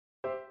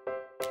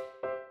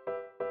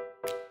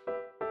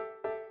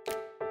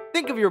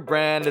Think of your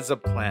brand as a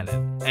planet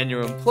and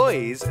your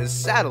employees as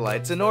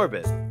satellites in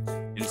orbit.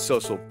 In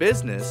social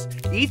business,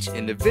 each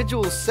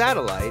individual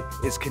satellite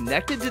is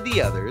connected to the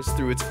others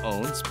through its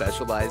own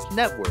specialized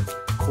network,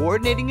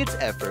 coordinating its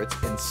efforts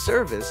in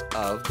service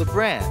of the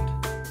brand.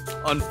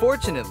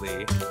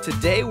 Unfortunately,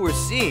 today we're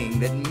seeing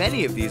that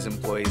many of these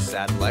employees'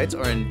 satellites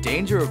are in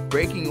danger of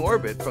breaking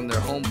orbit from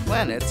their home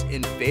planets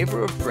in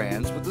favor of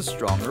brands with a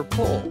stronger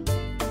pull.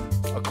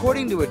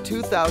 According to a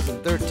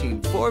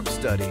 2013 Forbes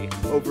study,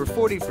 over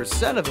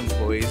 40% of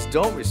employees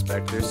don't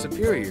respect their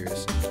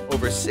superiors.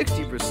 Over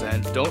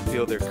 60% don't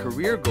feel their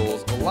career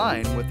goals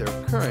align with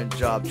their current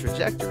job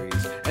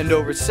trajectories, and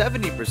over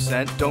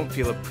 70% don't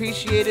feel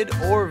appreciated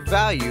or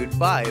valued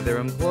by their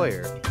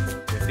employer.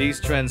 If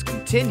these trends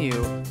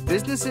continue,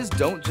 businesses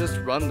don't just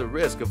run the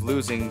risk of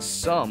losing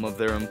some of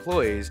their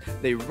employees,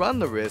 they run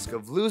the risk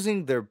of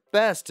losing their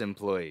best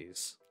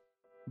employees.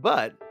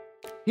 But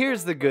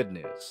here's the good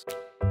news.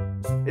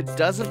 It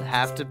doesn't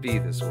have to be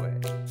this way.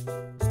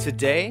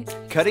 Today,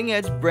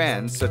 cutting-edge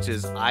brands such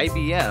as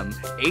IBM,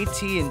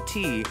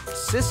 AT&T,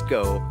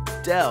 Cisco,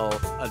 Dell,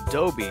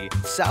 Adobe,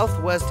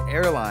 Southwest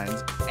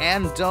Airlines,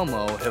 and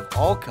Domo have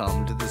all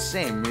come to the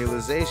same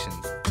realization.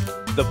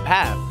 The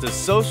path to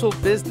social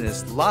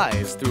business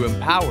lies through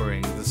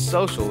empowering the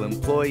social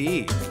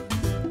employee.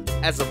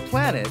 As a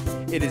planet,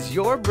 it is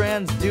your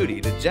brand's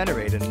duty to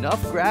generate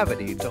enough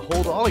gravity to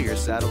hold all your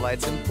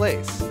satellites in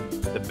place.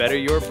 The better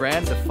your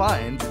brand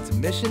defines its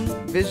mission,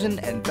 vision,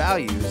 and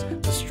values,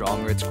 the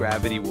stronger its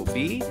gravity will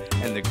be,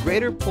 and the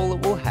greater pull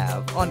it will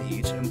have on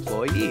each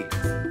employee.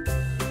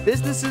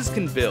 Businesses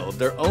can build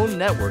their own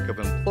network of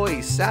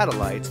employee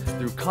satellites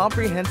through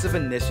comprehensive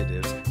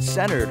initiatives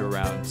centered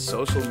around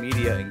social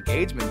media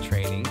engagement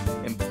training,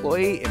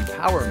 employee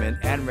empowerment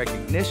and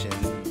recognition,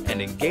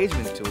 and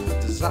engagement tools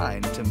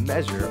designed to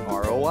measure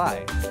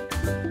ROI.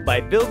 By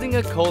building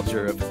a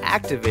culture of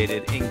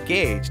activated,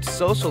 engaged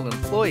social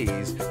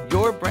employees,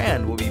 your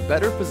brand will be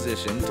better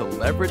positioned to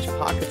leverage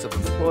pockets of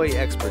employee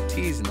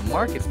expertise in the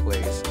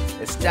marketplace,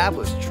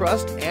 establish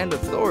trust and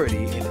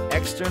authority in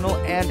external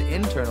and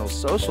internal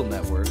social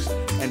networks,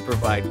 and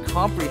provide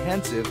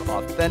comprehensive,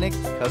 authentic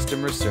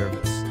customer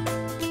service.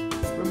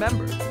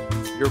 Remember,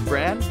 your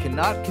brand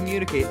cannot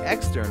communicate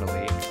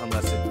externally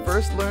unless it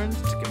first learns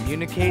to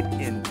communicate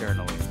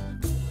internally.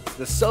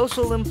 The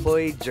social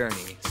employee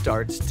journey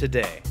starts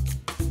today.